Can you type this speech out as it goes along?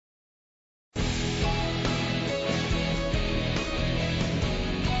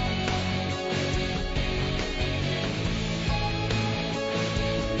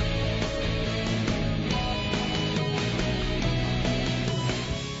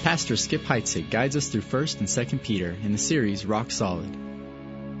Pastor Skip Heitzig guides us through 1 and 2 Peter in the series Rock Solid.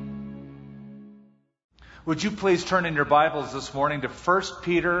 Would you please turn in your Bibles this morning to 1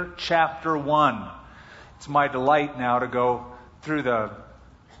 Peter chapter 1. It's my delight now to go through the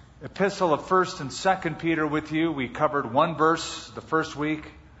epistle of 1 and 2 Peter with you. We covered one verse the first week,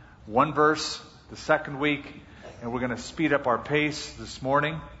 one verse the second week, and we're going to speed up our pace this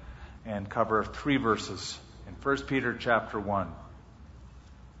morning and cover 3 verses in 1 Peter chapter 1.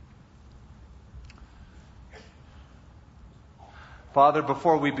 Father,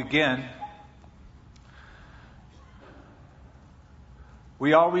 before we begin,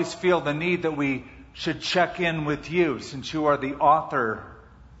 we always feel the need that we should check in with you, since you are the author,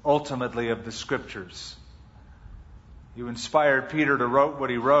 ultimately, of the Scriptures. You inspired Peter to write what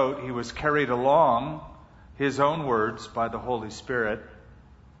he wrote. He was carried along, his own words, by the Holy Spirit.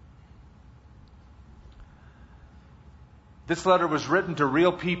 This letter was written to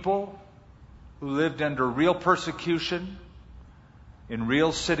real people who lived under real persecution in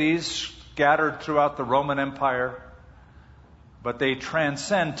real cities scattered throughout the Roman Empire, but they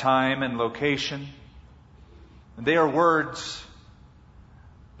transcend time and location, and they are words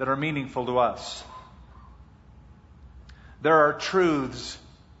that are meaningful to us. There are truths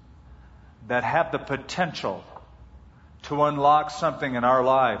that have the potential to unlock something in our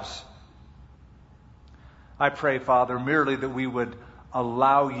lives. I pray, Father, merely that we would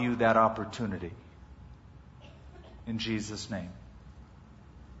allow you that opportunity. In Jesus' name.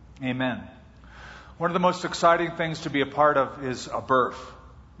 Amen. One of the most exciting things to be a part of is a birth.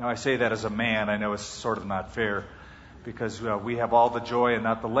 Now, I say that as a man. I know it's sort of not fair because we have all the joy and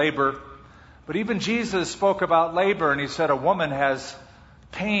not the labor. But even Jesus spoke about labor, and he said a woman has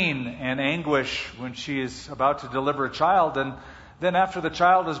pain and anguish when she is about to deliver a child. And then after the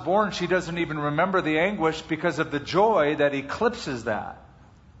child is born, she doesn't even remember the anguish because of the joy that eclipses that.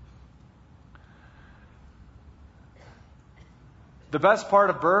 The best part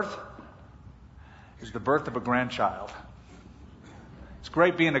of birth is the birth of a grandchild. It's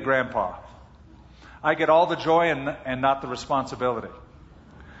great being a grandpa. I get all the joy and not the responsibility.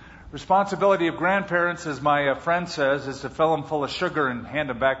 Responsibility of grandparents, as my friend says, is to fill them full of sugar and hand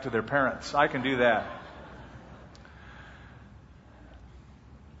them back to their parents. I can do that.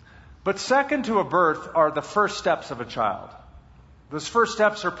 But second to a birth are the first steps of a child. Those first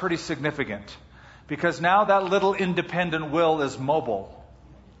steps are pretty significant, because now that little independent will is mobile.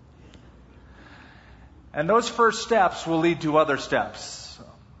 And those first steps will lead to other steps.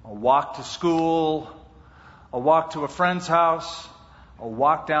 A walk to school, a walk to a friend's house, a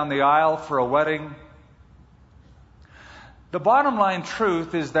walk down the aisle for a wedding. The bottom line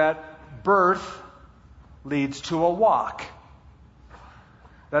truth is that birth leads to a walk.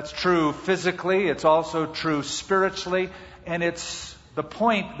 That's true physically, it's also true spiritually, and it's the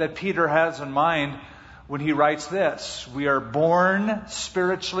point that Peter has in mind when he writes this. We are born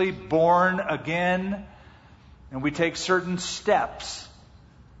spiritually, born again, and we take certain steps.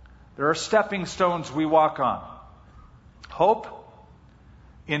 There are stepping stones we walk on. Hope,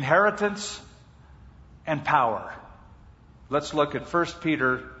 inheritance, and power. Let's look at 1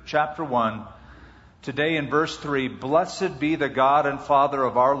 Peter chapter 1. Today in verse 3, Blessed be the God and Father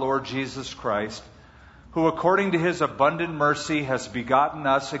of our Lord Jesus Christ, who according to his abundant mercy has begotten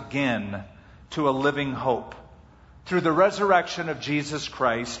us again to a living hope, through the resurrection of Jesus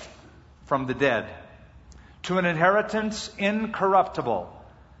Christ from the dead, to an inheritance incorruptible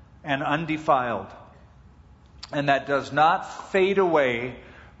and undefiled, and that does not fade away,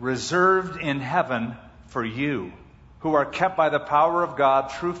 reserved in heaven for you, who are kept by the power of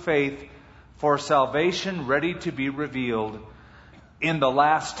God through faith for salvation ready to be revealed in the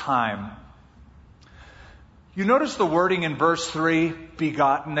last time. You notice the wording in verse 3,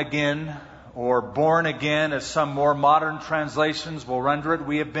 begotten again, or born again, as some more modern translations will render it.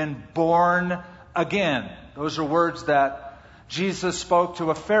 We have been born again. Those are words that Jesus spoke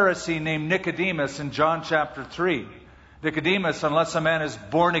to a Pharisee named Nicodemus in John chapter 3. Nicodemus, unless a man is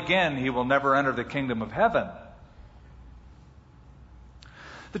born again, he will never enter the kingdom of heaven.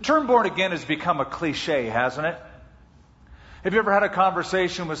 The term born again has become a cliche, hasn't it? Have you ever had a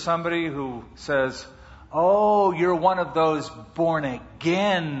conversation with somebody who says, "Oh, you're one of those born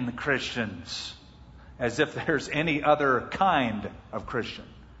again Christians," as if there's any other kind of Christian?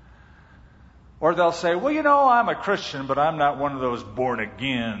 Or they'll say, "Well, you know, I'm a Christian, but I'm not one of those born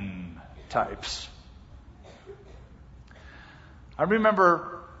again types." I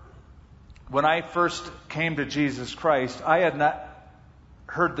remember when I first came to Jesus Christ, I had not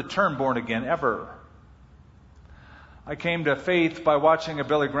heard the term born again ever. I came to faith by watching a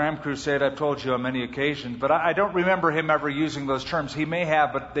Billy Graham crusade. I've told you on many occasions, but I don't remember him ever using those terms. He may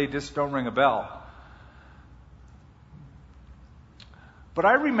have, but they just don't ring a bell. But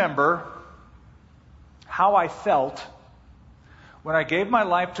I remember how I felt when I gave my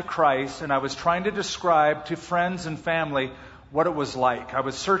life to Christ and I was trying to describe to friends and family what it was like. I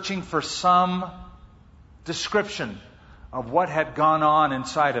was searching for some description of what had gone on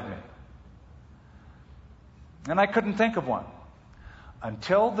inside of me. And I couldn't think of one.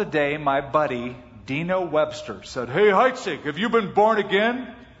 Until the day my buddy, Dino Webster, said, "Hey, Heitzig, have you been born again?"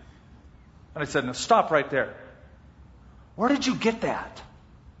 And I said, "No, stop right there. Where did you get that?"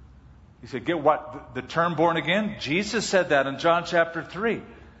 He said, "Get what? The term born again?" Jesus said that in John chapter 3.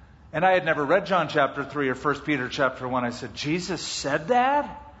 And I had never read John chapter 3 or 1 Peter chapter 1. I said, "Jesus said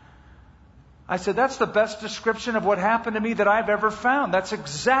that?" I said, "That's the best description of what happened to me that I've ever found. That's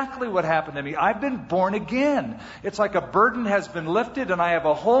exactly what happened to me. I've been born again. It's like a burden has been lifted and I have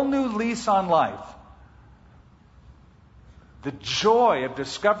a whole new lease on life." The joy of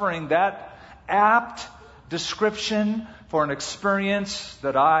discovering that apt description for an experience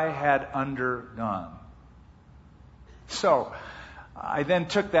that I had undergone. So, I then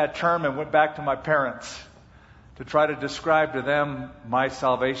took that term and went back to my parents to try to describe to them my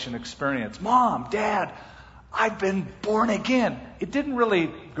salvation experience. "Mom, Dad, I've been born again." It didn't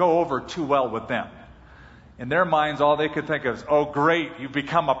really go over too well with them. In their minds, all they could think of is, "Oh, great, you've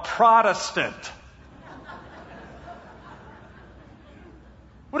become a Protestant."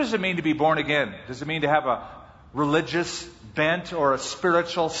 What does it mean to be born again? Does it mean to have a religious bent or a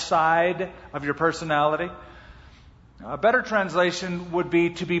spiritual side of your personality? A better translation would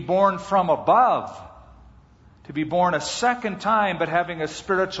be to be born from above. To be born a second time, but having a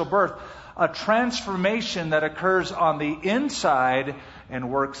spiritual birth. A transformation that occurs on the inside and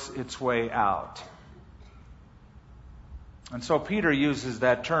works its way out. And so Peter uses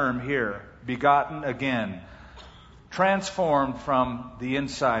that term here, begotten again, transformed from the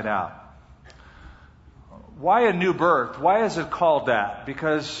inside out. Why a new birth? Why is it called that?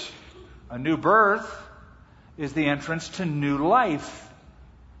 Because a new birth is the entrance to new life.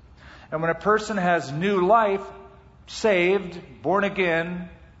 And when a person has new life, saved, born again,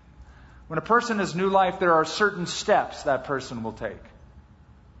 when a person has new life, there are certain steps that person will take.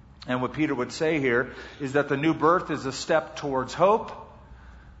 And what Peter would say here is that the new birth is a step towards hope,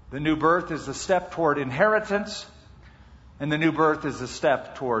 the new birth is a step toward inheritance, and the new birth is a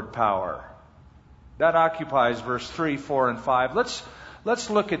step toward power. That occupies verse 3, 4, and 5. Let's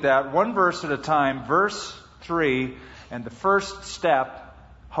look at that one verse at a time. Verse 3, and the first step,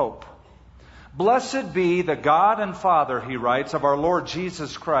 hope. "Blessed be the God and Father," he writes, "of our Lord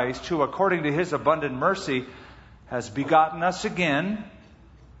Jesus Christ, who according to his abundant mercy has begotten us again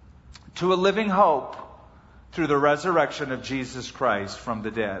to a living hope through the resurrection of Jesus Christ from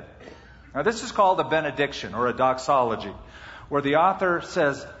the dead." Now this is called a benediction or a doxology, where the author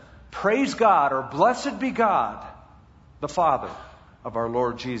says, "Praise God," or "Blessed be God, the Father of our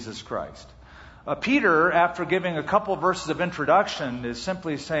Lord Jesus Christ." Peter, after giving a couple verses of introduction, is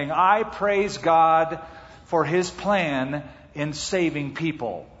simply saying, "I praise God for his plan in saving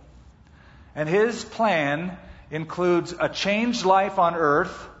people." And his plan includes a changed life on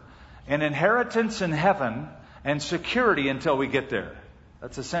earth, an inheritance in heaven, and security until we get there.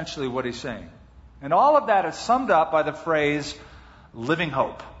 That's essentially what he's saying. And all of that is summed up by the phrase, living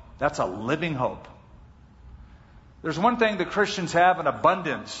hope. That's a living hope. There's one thing that Christians have in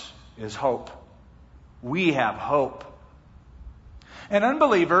abundance is hope. We have hope. And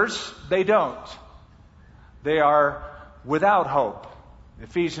unbelievers, they don't. They are without hope.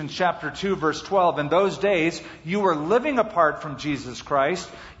 Ephesians chapter 2, verse 12, "In those days you were living apart from Jesus Christ.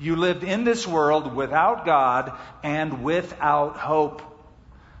 You lived in this world without God and without hope."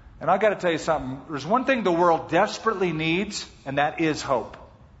 And I've got to tell you something. There's one thing the world desperately needs, and that is hope.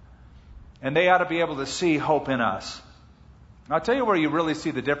 And they ought to be able to see hope in us. And I'll tell you where you really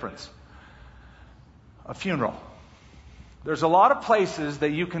see the difference. A funeral. There's a lot of places that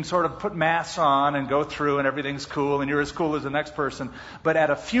you can sort of put masks on and go through and everything's cool and you're as cool as the next person. But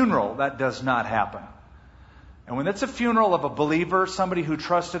at a funeral, that does not happen. And when it's a funeral of a believer, somebody who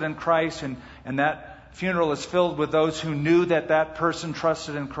trusted in Christ, and that funeral is filled with those who knew that that person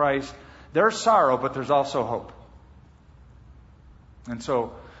trusted in Christ, there's sorrow, but there's also hope. And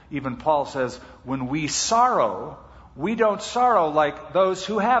so even Paul says, when we sorrow, we don't sorrow like those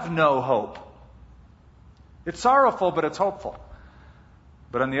who have no hope. It's sorrowful, but it's hopeful.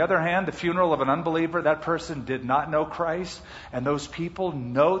 But on the other hand, the funeral of an unbeliever, that person did not know Christ, and those people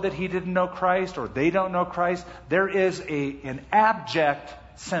know that he didn't know Christ, or they don't know Christ. There is an abject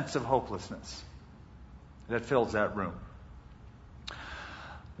sense of hopelessness. that fills that room.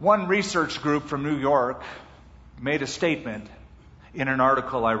 One research group from New York made a statement in an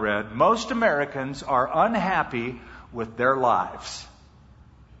article I read. Most Americans are unhappy with their lives.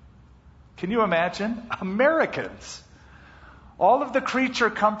 Can you imagine? Americans. All of the creature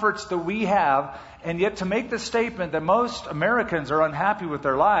comforts that we have, and yet to make the statement that most Americans are unhappy with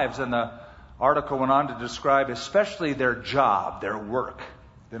their lives. And the article went on to describe especially their job, their work.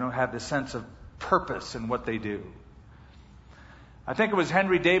 They don't have the sense of purpose in what they do. I think it was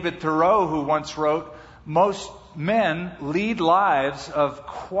Henry David Thoreau who once wrote, most men lead lives of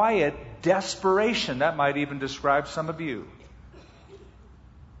quiet desperation. That might even describe some of you.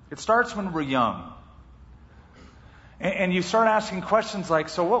 It starts when we're young. And you start asking questions like,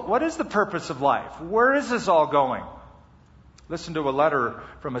 so what is the purpose of life? Where is this all going? Listen to a letter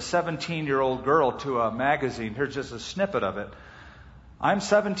from a 17-year-old girl to a magazine. Here's just a snippet of it. I'm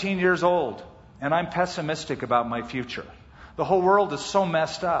 17 years old, and I'm pessimistic about my future. The whole world is so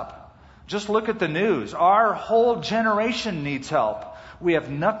messed up. Just look at the news. Our whole generation needs help. We have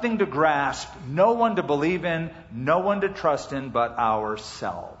nothing to grasp, no one to believe in, no one to trust in but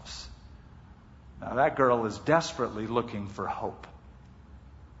ourselves. Now that girl is desperately looking for hope.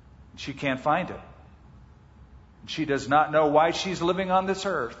 She can't find it. She does not know why she's living on this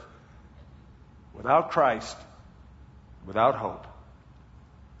earth without Christ, without hope.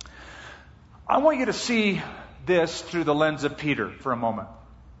 I want you to see this through the lens of Peter for a moment.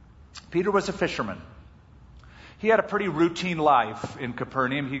 Peter was a fisherman. He had a pretty routine life in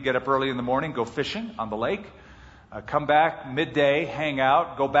Capernaum. He'd get up early in the morning, go fishing on the lake, come back midday, hang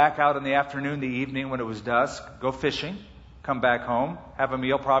out, go back out in the afternoon, the evening when it was dusk, go fishing, come back home, have a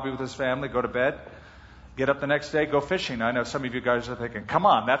meal probably with his family, go to bed, get up the next day, go fishing. I know some of you guys are thinking, come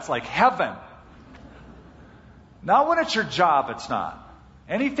on, that's like heaven. Not when it's your job, it's not.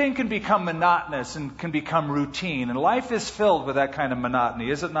 Anything can become monotonous and can become routine, and life is filled with that kind of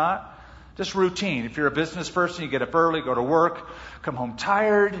monotony, is it not? Just routine. If you're a business person, you get up early, go to work, come home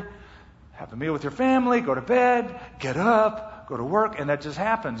tired, have a meal with your family, go to bed, get up, go to work, and that just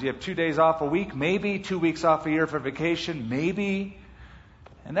happens. You have 2 days off a week, maybe 2 weeks off a year for vacation, maybe.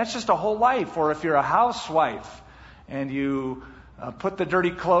 And that's just a whole life. Or if you're a housewife and you put the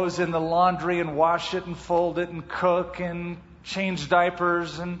dirty clothes in the laundry and wash it and fold it and cook and change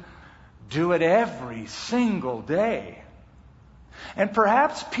diapers and do it every single day. And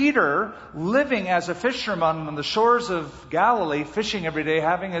perhaps Peter, living as a fisherman on the shores of Galilee, fishing every day,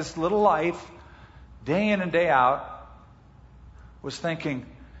 having his little life, day in and day out, was thinking,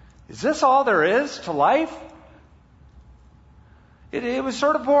 is this all there is to life? It was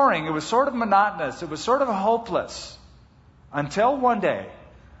sort of boring. It was sort of monotonous. It was sort of hopeless. Until one day,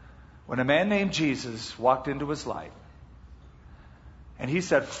 when a man named Jesus walked into his life. And he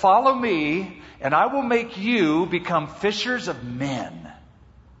said, follow me, and I will make you become fishers of men.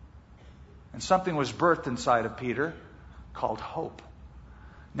 And something was birthed inside of Peter called hope.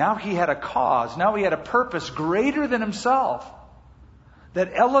 Now he had a cause. Now he had a purpose greater than himself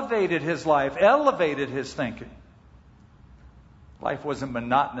that elevated his life, elevated his thinking. Life wasn't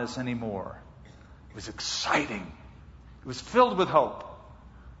monotonous anymore. It was exciting. It was filled with hope.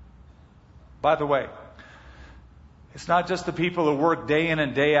 By the way, it's not just the people who work day in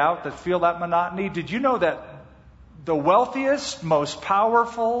and day out that feel that monotony. Did you know that the wealthiest, most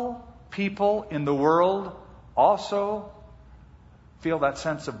powerful people in the world also feel that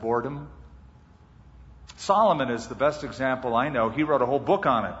sense of boredom? Solomon is the best example I know. He wrote a whole book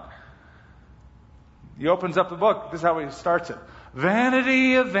on it. He opens up the book. This is how he starts it.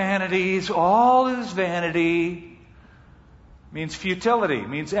 Vanity of vanities, all is vanity. Means futility,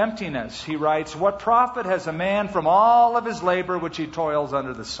 means emptiness. He writes, what profit has a man from all of his labor which he toils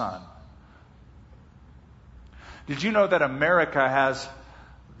under the sun? Did you know that America has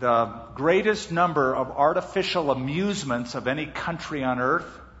the greatest number of artificial amusements of any country on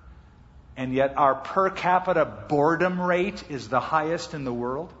earth? And yet our per capita boredom rate is the highest in the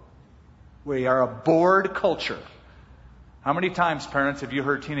world? We are a bored culture. How many times, parents, have you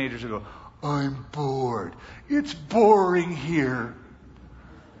heard teenagers who go, I'm bored. It's boring here.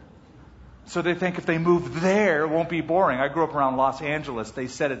 So they think if they move there, it won't be boring. I grew up around Los Angeles. They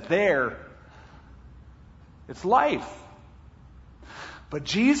said it there. It's life. But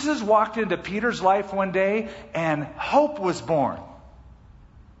Jesus walked into Peter's life one day and hope was born.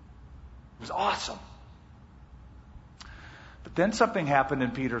 It was awesome. But then something happened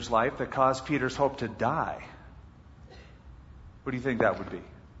in Peter's life that caused Peter's hope to die. What do you think that would be?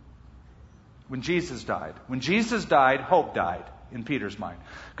 When Jesus died. When Jesus died, hope died in Peter's mind.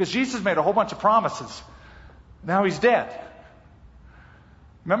 Because Jesus made a whole bunch of promises. Now he's dead.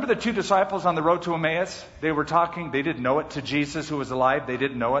 Remember the two disciples on the road to Emmaus? They were talking, they didn't know it, to Jesus who was alive. They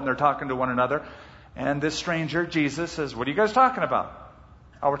didn't know it, and they're talking to one another. And this stranger, Jesus, says, "What are you guys talking about?"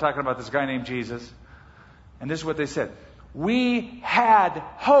 "Oh, we're talking about this guy named Jesus." And this is what they said. "We had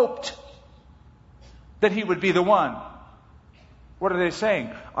hoped that he would be the one." What are they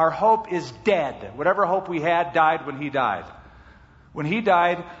saying? Our hope is dead. Whatever hope we had died when he died. When he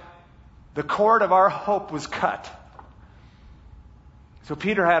died, the cord of our hope was cut. So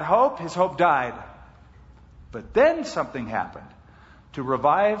Peter had hope, his hope died. But then something happened to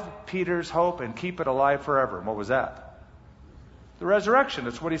revive Peter's hope and keep it alive forever. And what was that? The resurrection.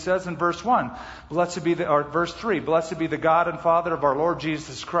 That's what he says in verse 1. Verse 3. "Blessed be the God and Father of our Lord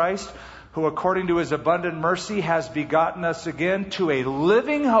Jesus Christ, who according to his abundant mercy has begotten us again to a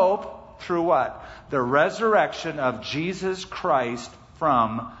living hope through" what? "The resurrection of Jesus Christ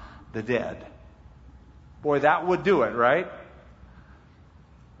from the dead." Boy, that would do it, right?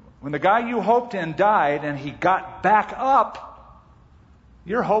 When the guy you hoped in died and he got back up,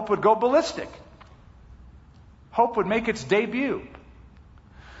 your hope would go ballistic. Hope would make its debut.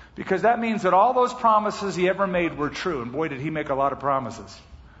 Because that means that all those promises he ever made were true. And boy, did he make a lot of promises.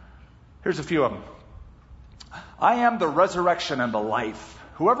 Here's a few of them. "I am the resurrection and the life.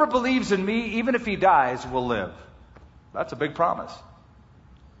 Whoever believes in me, even if he dies, will live." That's a big promise.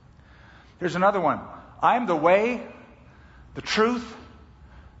 Here's another one. "I am the way, the truth,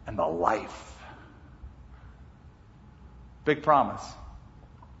 and the life." Big promise.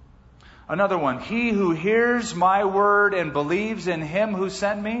 Another one. "He who hears my word and believes in him who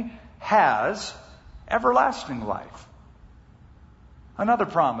sent me has everlasting life." Another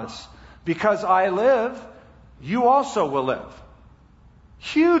promise. "Because I live, you also will live."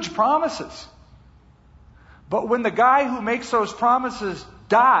 Huge promises. But when the guy who makes those promises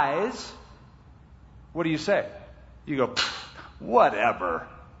dies, what do you say? You go, "Whatever."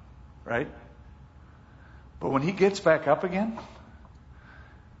 Right? But when he gets back up again,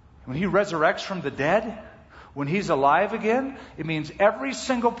 when he resurrects from the dead, when he's alive again, it means every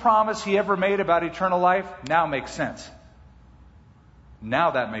single promise he ever made about eternal life now makes sense.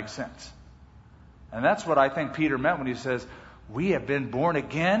 Now that makes sense. And that's what I think Peter meant when he says, we have been born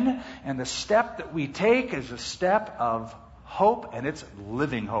again, and the step that we take is a step of hope, and it's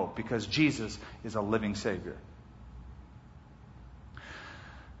living hope, because Jesus is a living Savior.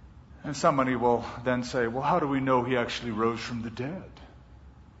 And somebody will then say, "Well, how do we know he actually rose from the dead?"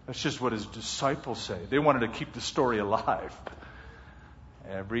 That's just what his disciples say. They wanted to keep the story alive.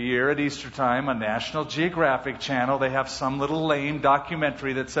 Every year at Easter time on National Geographic Channel, they have some little lame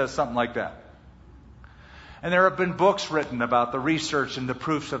documentary that says something like that. And there have been books written about the research and the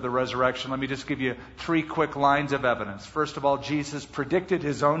proofs of the resurrection. Let me just give you 3 quick lines of evidence. First of all, Jesus predicted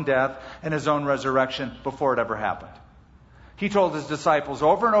his own death and his own resurrection before it ever happened. He told his disciples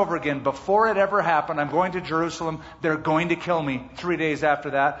over and over again, before it ever happened, "I'm going to Jerusalem. They're going to kill me. 3 days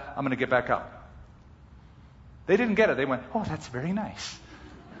after that, I'm going to get back up." They didn't get it. They went, "Oh, that's very nice."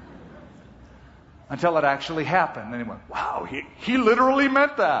 Until it actually happened. And they went, "Wow, he literally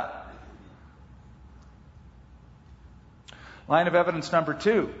meant that." Line of evidence number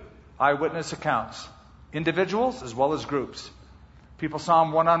 2, eyewitness accounts. Individuals as well as groups. People saw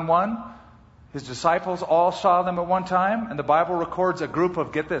him one-on-one. His disciples all saw them at one time. And the Bible records a group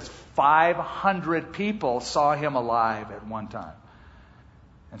of, get this, 500 people saw him alive at one time.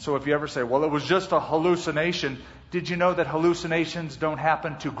 And so if you ever say, "Well, it was just a hallucination," did you know that hallucinations don't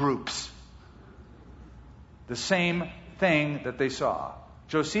happen to groups? The same thing that they saw.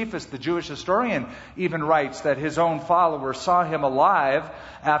 Josephus, the Jewish historian, even writes that his own followers saw him alive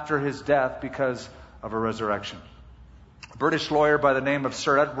after his death because of a resurrection. A British lawyer by the name of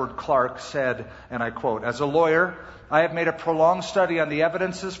Sir Edward Clarke said, and I quote, "As a lawyer, I have made a prolonged study on the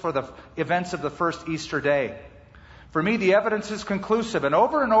evidences for the events of the first Easter day. For me, the evidence is conclusive, and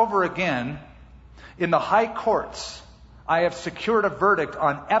over again, in the high courts, I have secured a verdict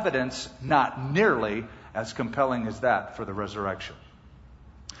on evidence not nearly as compelling as that for the resurrection."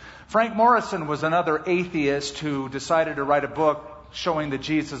 Frank Morrison was another atheist who decided to write a book showing that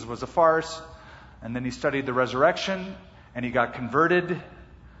Jesus was a farce, and then he studied the resurrection, and he got converted,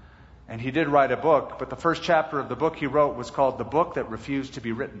 and he did write a book, but the first chapter of the book he wrote was called "The Book That Refused to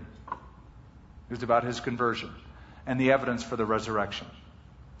Be Written." It was about his conversion and the evidence for the resurrection.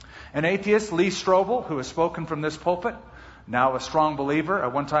 An atheist, Lee Strobel, who has spoken from this pulpit, now a strong believer,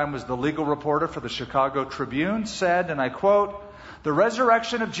 at one time was the legal reporter for the Chicago Tribune, said, and I quote, "The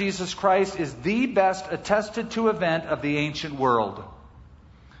resurrection of Jesus Christ is the best attested to event of the ancient world."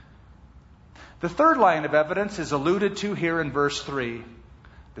 The third line of evidence is alluded to here in verse 3,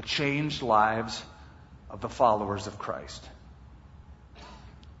 the changed lives of the followers of Christ.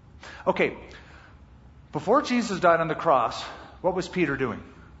 Okay, before Jesus died on the cross, what was Peter doing?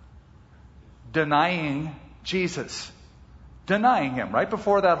 Denying Jesus. Denying him. Right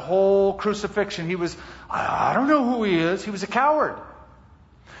before that whole crucifixion, he was, I don't know who he is. He was a coward.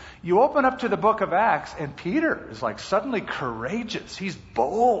 You open up to the book of Acts, and Peter is like suddenly courageous. He's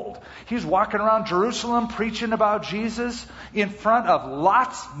bold. He's walking around Jerusalem preaching about Jesus in front of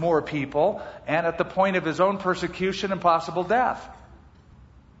lots more people and at the point of his own persecution and possible death.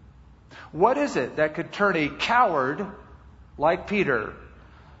 What is it that could turn a coward like Peter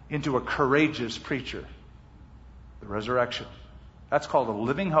into a courageous preacher? The resurrection. That's called a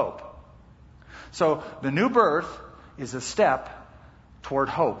living hope. So the new birth is a step toward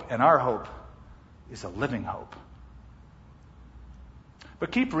hope, and our hope is a living hope.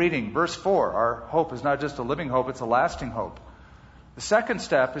 But keep reading. Verse 4, our hope is not just a living hope, it's a lasting hope. The second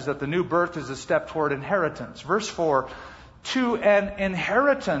step is that the new birth is a step toward inheritance. Verse 4, to an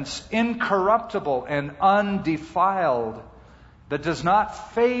inheritance incorruptible and undefiled, that does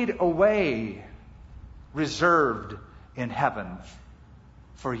not fade away, reserved in heaven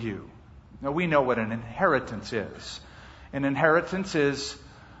for you. Now we know what an inheritance is. An inheritance is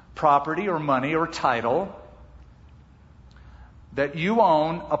property or money or title that you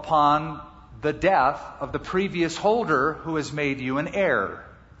own upon the death of the previous holder who has made you an heir.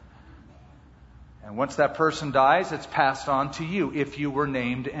 And once that person dies, it's passed on to you if you were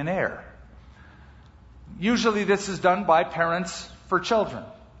named an heir. Usually this is done by parents for children.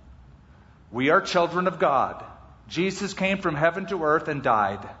 We are children of God. Jesus came from heaven to earth and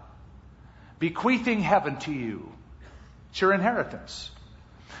died, bequeathing heaven to you. It's your inheritance.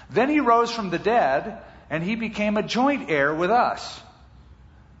 Then he rose from the dead, and he became a joint heir with us.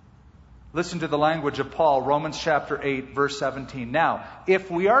 Listen to the language of Paul, Romans chapter 8, verse 17. Now, if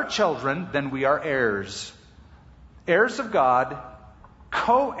we are children, then we are heirs. Heirs of God,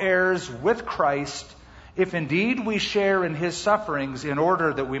 co-heirs with Christ, if indeed we share in his sufferings, in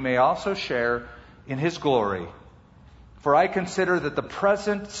order that we may also share in his glory. For I consider that the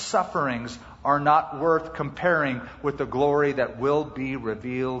present sufferings are not worth comparing with the glory that will be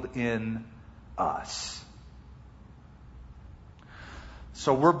revealed in us.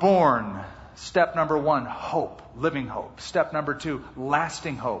 So we're born. Step number 1, hope, living hope. Step number 2,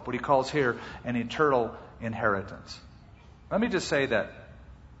 lasting hope, what he calls here an eternal inheritance. Let me just say that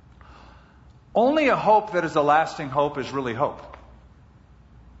only a hope that is a lasting hope is really hope.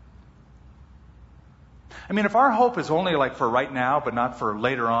 I mean, if our hope is only like for right now, but not for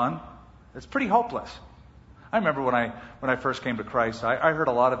later on, it's pretty hopeless. I remember when I first came to Christ, I heard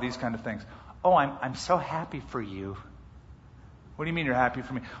a lot of these kind of things. Oh, I'm so happy for you. What do you mean you're happy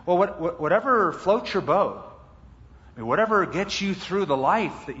for me? Well, whatever floats your boat, I mean, whatever gets you through the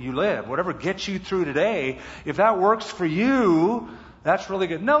life that you live, whatever gets you through today, if that works for you, that's really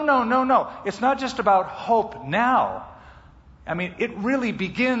good. No. It's not just about hope now. I mean, it really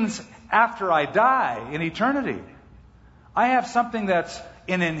begins after I die in eternity. I have something that's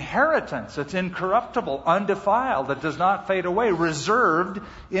an inheritance, that's incorruptible, undefiled, that does not fade away, reserved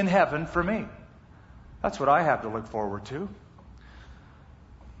in heaven for me. That's what I have to look forward to.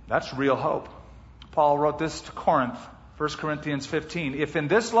 That's real hope. Paul wrote this to Corinth, 1 Corinthians 15. If in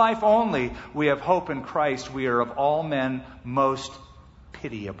this life only we have hope in Christ, we are of all men most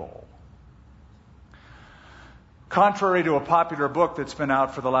pitiable. Contrary to a popular book that's been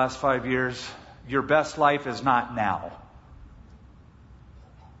out for the last 5 years, your best life is not now.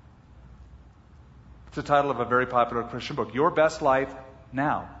 It's the title of a very popular Christian book. Your best life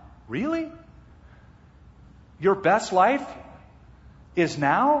now. Really? Your best life is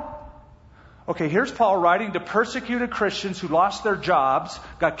now? Okay, here's Paul writing to persecuted Christians who lost their jobs,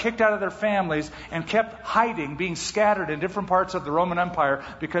 got kicked out of their families, and kept hiding, being scattered in different parts of the Roman Empire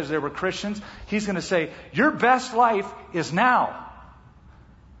because they were Christians. He's going to say, your best life is now.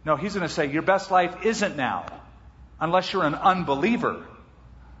 No, he's going to say, your best life isn't now, unless you're an unbeliever.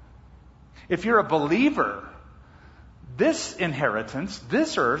 If you're a believer, this inheritance,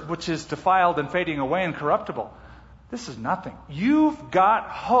 this earth, which is defiled and fading away and corruptible, this is nothing. You've got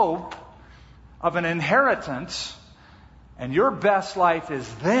hope of an inheritance, and your best life is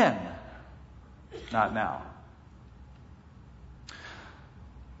then, not now.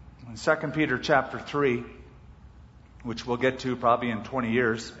 In 2 Peter chapter 3, which we'll get to probably in 20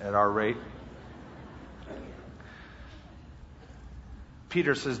 years at our rate,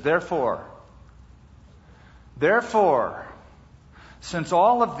 Peter says, Therefore, since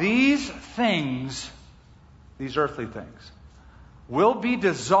all of these things, these earthly things, will be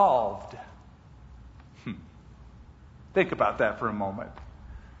dissolved. Think about that for a moment.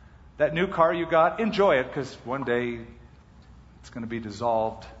 That new car you got, enjoy it, because one day it's going to be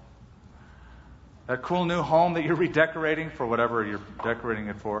dissolved That cool new home that you're redecorating for whatever you're decorating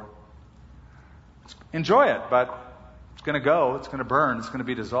it for. Enjoy it, but it's going to go, it's going to burn, it's going to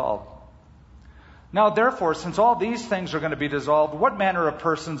be dissolved. Now, therefore, since all these things are going to be dissolved, what manner of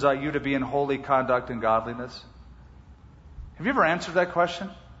persons are you to be in holy conduct and godliness? Have you ever answered that question?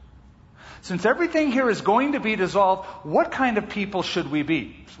 Since everything here is going to be dissolved, what kind of people should we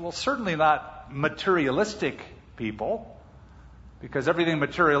be? Well, certainly not materialistic people, because everything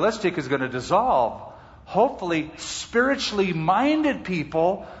materialistic is going to dissolve. Hopefully, spiritually minded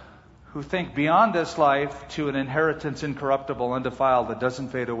people who think beyond this life to an inheritance incorruptible, undefiled, that doesn't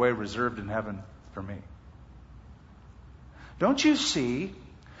fade away, reserved in heaven for me. Don't you see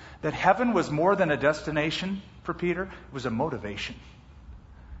that heaven was more than a destination for Peter? It was a motivation.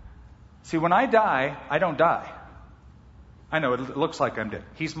 See, when I die, I don't die. I know it looks like I'm dead.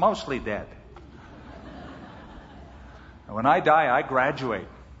 He's mostly dead. And when I die, I graduate.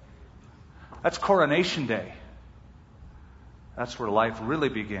 That's coronation day. That's where life really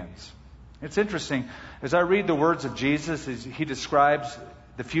begins. It's interesting. As I read the words of Jesus, as he describes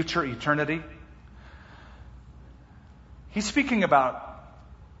the future eternity, he's speaking about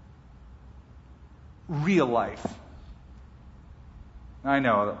real life. I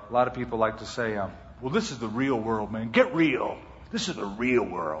know a lot of people like to say, well, this is the real world, man. Get real. This is the real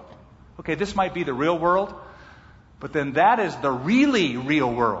world. Okay, this might be the real world, but then that is the really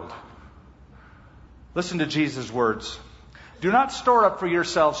real world. Listen to Jesus' words. Do not store up for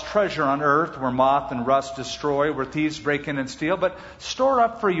yourselves treasure on earth where moth and rust destroy, where thieves break in and steal, but store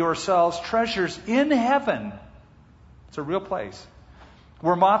up for yourselves treasures in heaven. It's a real place.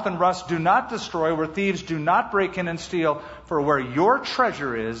 Where moth and rust do not destroy, where thieves do not break in and steal, for where your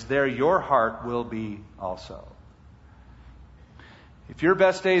treasure is, there your heart will be also. If your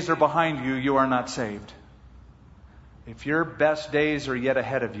best days are behind you, you are not saved. If your best days are yet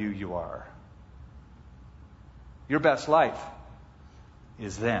ahead of you, you are. Your best life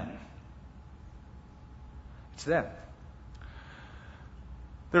is then. It's then.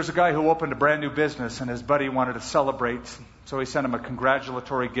 There's a guy who opened a brand new business, and his buddy wanted to celebrate, so he sent him a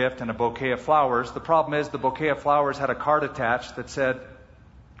congratulatory gift and a bouquet of flowers. The problem is the bouquet of flowers had a card attached that said,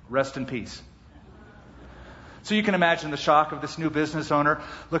 "Rest in peace." So you can imagine the shock of this new business owner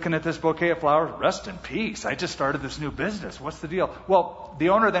looking at this bouquet of flowers. "Rest in peace. I just started this new business. What's the deal?" Well, the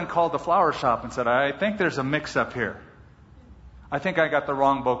owner then called the flower shop and said, "I think there's a mix-up here. I think I got the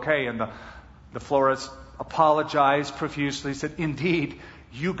wrong bouquet." And the florist apologized profusely, said, "Indeed,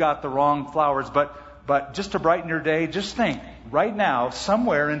 you got the wrong flowers, but just to brighten your day, just think, right now,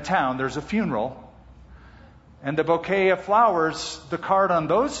 somewhere in town, there's a funeral, and the bouquet of flowers, the card on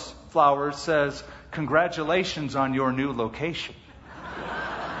those flowers says, 'Congratulations on your new location.'"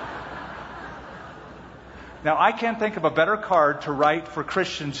 Now, I can't think of a better card to write for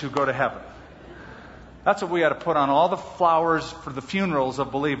Christians who go to heaven. That's what we ought to put on all the flowers for the funerals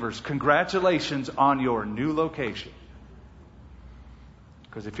of believers. "Congratulations on your new location."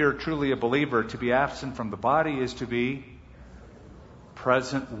 Because if you're truly a believer, to be absent from the body is to be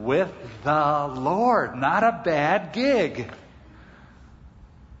present with the Lord. Not a bad gig.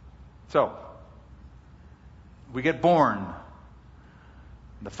 So, we get born.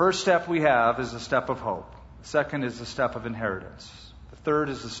 The first step we have is the step of hope. The second is the step of inheritance. The third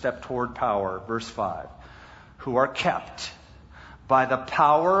is the step toward power. Verse 5. Who are kept by the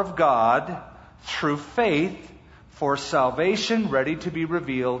power of God through faith for salvation ready to be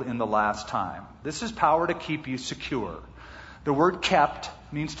revealed in the last time. This is power to keep you secure. The word kept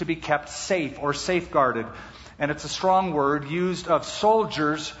means to be kept safe or safeguarded. And it's a strong word used of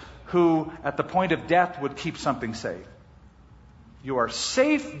soldiers who, at the point of death, would keep something safe. You are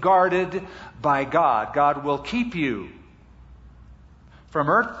safeguarded by God. God will keep you from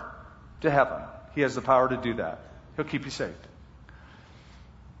earth to heaven. He has the power to do that. He'll keep you safe.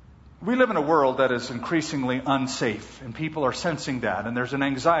 We live in a world that is increasingly unsafe, and people are sensing that, and there's an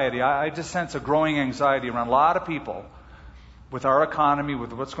anxiety. I just sense a growing anxiety around a lot of people with our economy,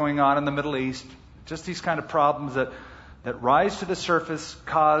 with what's going on in the Middle East. Just these kind of problems that rise to the surface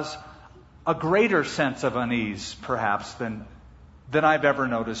cause a greater sense of unease, perhaps, than I've ever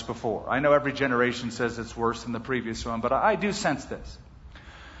noticed before. I know every generation says it's worse than the previous one, but I do sense this.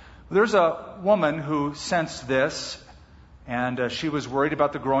 There's a woman who sensed this, and she was worried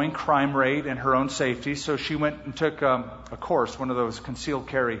about the growing crime rate and her own safety, so she went and took a course, one of those concealed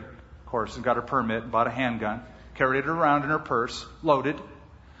carry courses, and got her permit and bought a handgun, carried it around in her purse, loaded,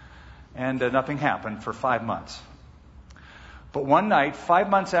 and nothing happened for 5 months. But one night, 5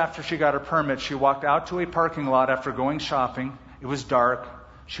 months after she got her permit, she walked out to a parking lot after going shopping. It was dark.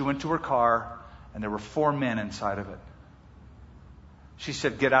 She went to her car, and there were 4 men inside of it. She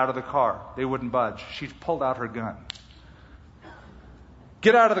said, get out of the car. They wouldn't budge. She pulled out her gun.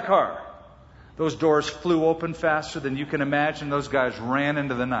 Get out of the car. Those doors flew open faster than you can imagine. Those guys ran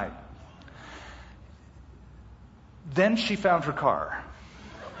into the night. Then she found her car.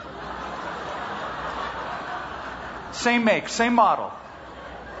 Same make, same model.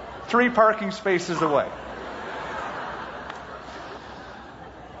 3 parking spaces away.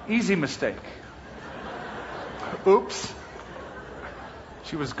 Easy mistake. Oops.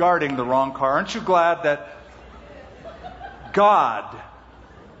 She was guarding the wrong car. Aren't you glad that God,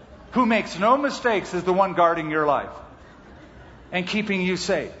 who makes no mistakes, is the one guarding your life and keeping you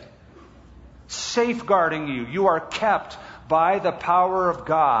safe? Safeguarding you. You are kept by the power of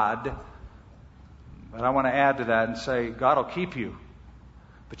God. But I want to add to that and say, God will keep you,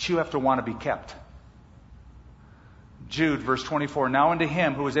 but you have to want to be kept. Jude, verse 24, now unto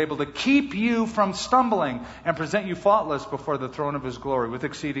him who is able to keep you from stumbling and present you faultless before the throne of his glory with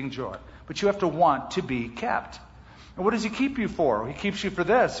exceeding joy. But you have to want to be kept. And what does he keep you for? He keeps you for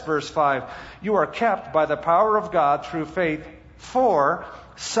this, verse 5. You are kept by the power of God through faith for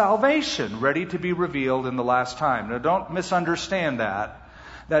salvation, ready to be revealed in the last time. Now don't misunderstand that.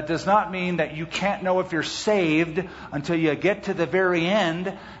 That does not mean that you can't know if you're saved until you get to the very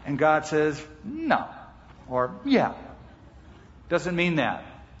end and God says, no, or yeah. Doesn't mean that.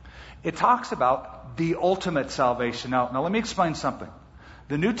 It talks about the ultimate salvation. Now let me explain something.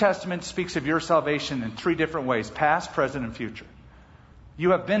 The New Testament speaks of your salvation in 3 different ways, past, present, and future.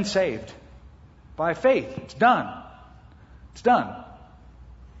 You have been saved by faith. It's done. It's done.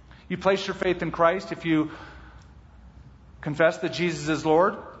 You place your faith in Christ. If you confess that Jesus is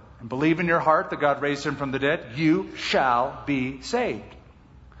Lord and believe in your heart that God raised him from the dead, you shall be saved.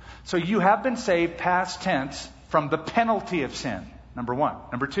 So you have been saved, past tense, from the penalty of sin, number 1.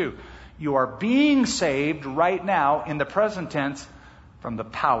 Number 2, you are being saved right now in the present tense from the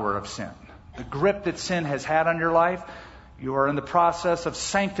power of sin. The grip that sin has had on your life, you are in the process of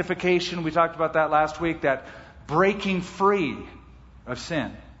sanctification. We talked about that last week, that breaking free of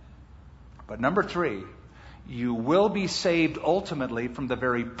sin. But number 3, you will be saved ultimately from the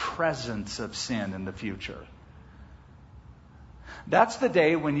very presence of sin in the future. That's the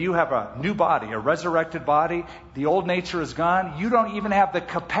day when you have a new body, a resurrected body. The old nature is gone. You don't even have the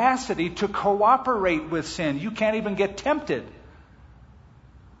capacity to cooperate with sin. You can't even get tempted.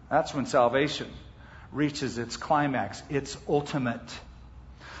 That's when salvation reaches its climax, its ultimate.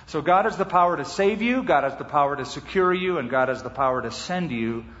 So God has the power to save you, God has the power to secure you, and God has the power to send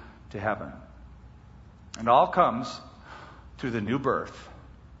you to heaven. And all comes through the new birth.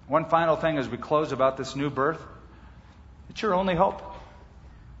 One final thing as we close about this new birth. It's your only hope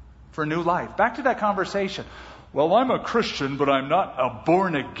for new life. Back to that conversation. Well, I'm a Christian, but I'm not a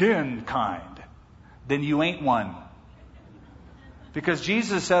born-again kind. Then you ain't one. Because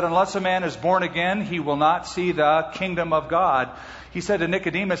Jesus said, unless a man is born again, he will not see the kingdom of God. He said to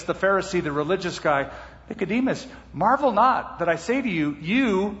Nicodemus, the Pharisee, the religious guy, Nicodemus, marvel not that I say to you,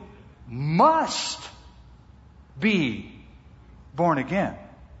 you must be born again.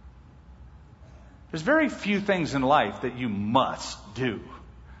 There's very few things in life that you must do.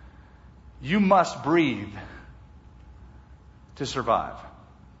 You must breathe to survive.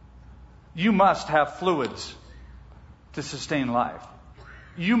 You must have fluids to sustain life.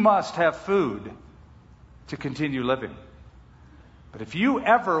 You must have food to continue living. But if you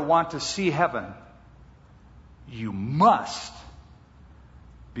ever want to see heaven, you must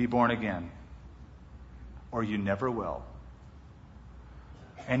be born again, or you never will.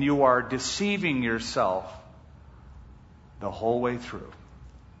 And you are deceiving yourself the whole way through.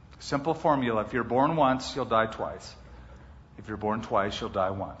 Simple formula. If you're born once, you'll die twice. If you're born twice, you'll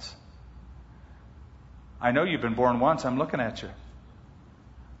die once. I know you've been born once. I'm looking at you.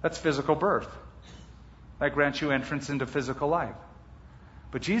 That's physical birth. That grants you entrance into physical life.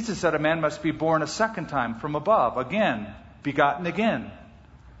 But Jesus said a man must be born a second time from above. Again, begotten again.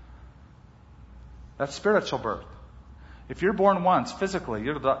 That's spiritual birth. If you're born once, physically,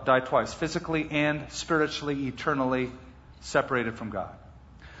 you'll die twice. Physically and spiritually, eternally separated from God.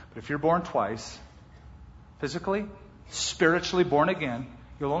 But if you're born twice, physically, spiritually born again,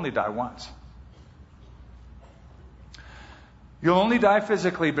 you'll only die once. You'll only die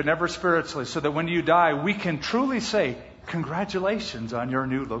physically, but never spiritually, so that when you die, we can truly say, congratulations on your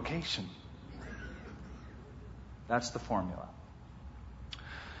new location. That's the formula.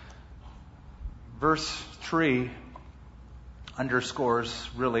 Verse 3 underscores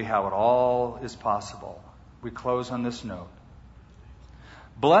really how it all is possible. We close on this note.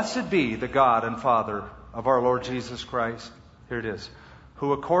 Blessed be the God and Father of our Lord Jesus Christ. Here it is.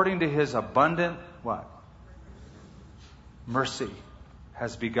 Who according to his abundant, what? Mercy.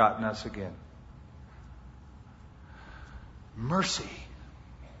 has begotten us again. Mercy.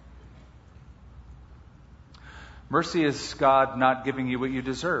 Mercy is God not giving you what you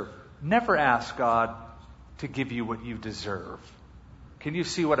deserve. Never ask God to give you what you deserve. Can you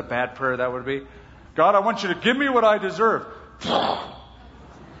see what a bad prayer that would be? God, I want you to give me what I deserve.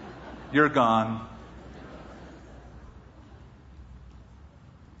 You're gone.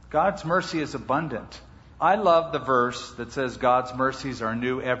 God's mercy is abundant. I love the verse that says God's mercies are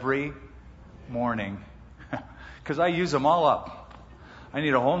new every morning. Because I use them all up. I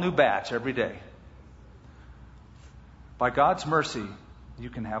need a whole new batch every day. By God's mercy,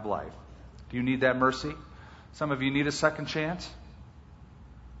 you can have life. Do you need that mercy? Some of you need a second chance.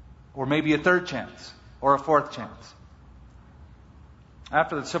 Or maybe a third chance. Or a fourth chance.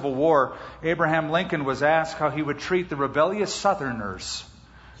 After the Civil War, Abraham Lincoln was asked how he would treat the rebellious Southerners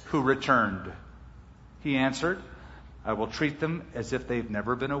who returned. He answered, I will treat them as if they've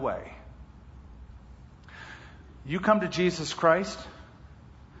never been away. You come to Jesus Christ,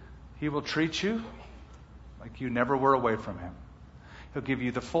 He will treat you like you never were away from Him. He'll give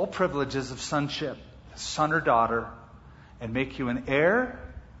you the full privileges of sonship, son or daughter, and make you an heir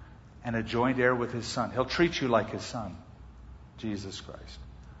and a joint heir with His Son. He'll treat you like His Son, Jesus Christ.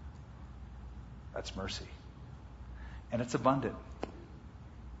 That's mercy. And it's abundant.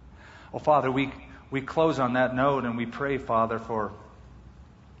 Oh, Father, we close on that note and we pray, Father, for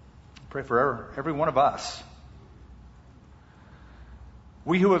every one of us.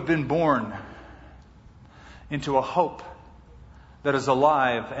 We who have been born into a hope that is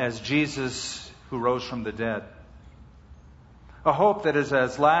alive as Jesus who rose from the dead. A hope that is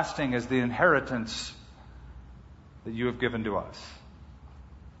as lasting as the inheritance that you have given to us.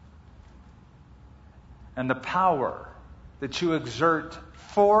 And the power that you exert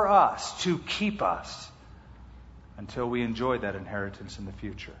for us to keep us until we enjoy that inheritance in the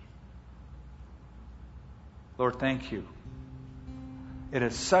future. Lord, thank you. It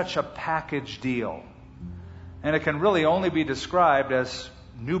is such a package deal. And it can really only be described as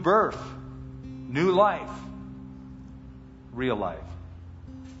new birth, new life, real life.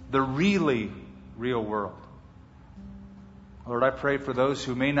 The really real world. Lord, I pray for those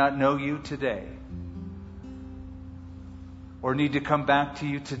who may not know you today or need to come back to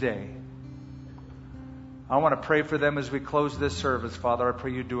you today. I want to pray for them as we close this service. Father, I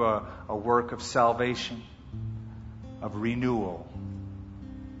pray you do a work of salvation, of renewal,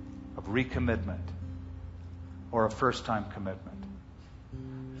 of recommitment, or a first-time commitment.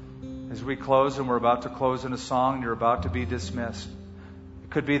 As we close, and we're about to close in a song, and you're about to be dismissed. It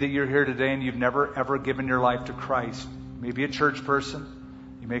could be that you're here today and you've never, ever given your life to Christ. Maybe a church person.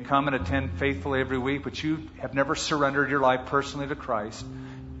 You may come and attend faithfully every week, but you have never surrendered your life personally to Christ.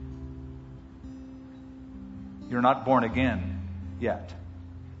 You're not born again yet.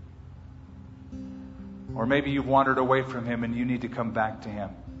 Or maybe you've wandered away from Him and you need to come back to Him.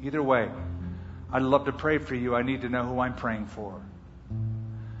 Either way, I'd love to pray for you. I need to know who I'm praying for.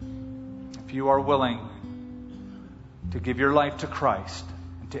 If you are willing to give your life to Christ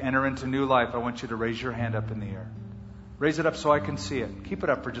and to enter into new life, I want you to raise your hand up in the air. Raise it up so I can see it. Keep it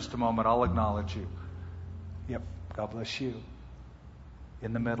up for just a moment. I'll acknowledge you. Yep. God bless you.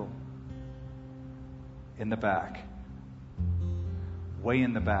 In the middle. In the back. Way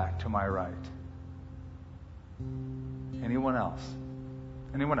in the back to my right. Anyone else?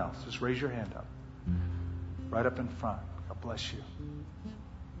 Anyone else? Just raise your hand up. Right up in front. God bless you.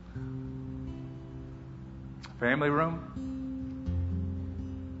 Family room?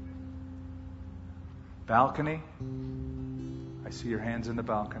 Balcony? I see your hands in the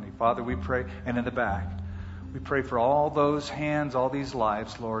balcony. Father, we pray, and in the back, we pray for all those hands, all these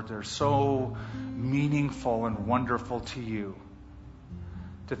lives, Lord. They're so meaningful and wonderful to you.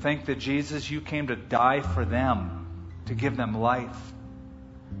 To think that, Jesus, you came to die for them, to give them life,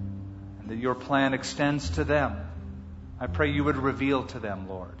 and that your plan extends to them. I pray you would reveal to them,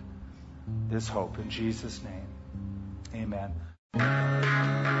 Lord, this hope. In Jesus' name, amen.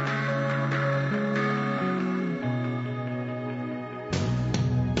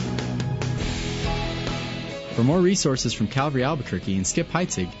 For more resources from Calvary Albuquerque and Skip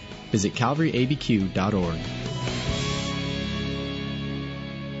Heitzig, visit calvaryabq.org.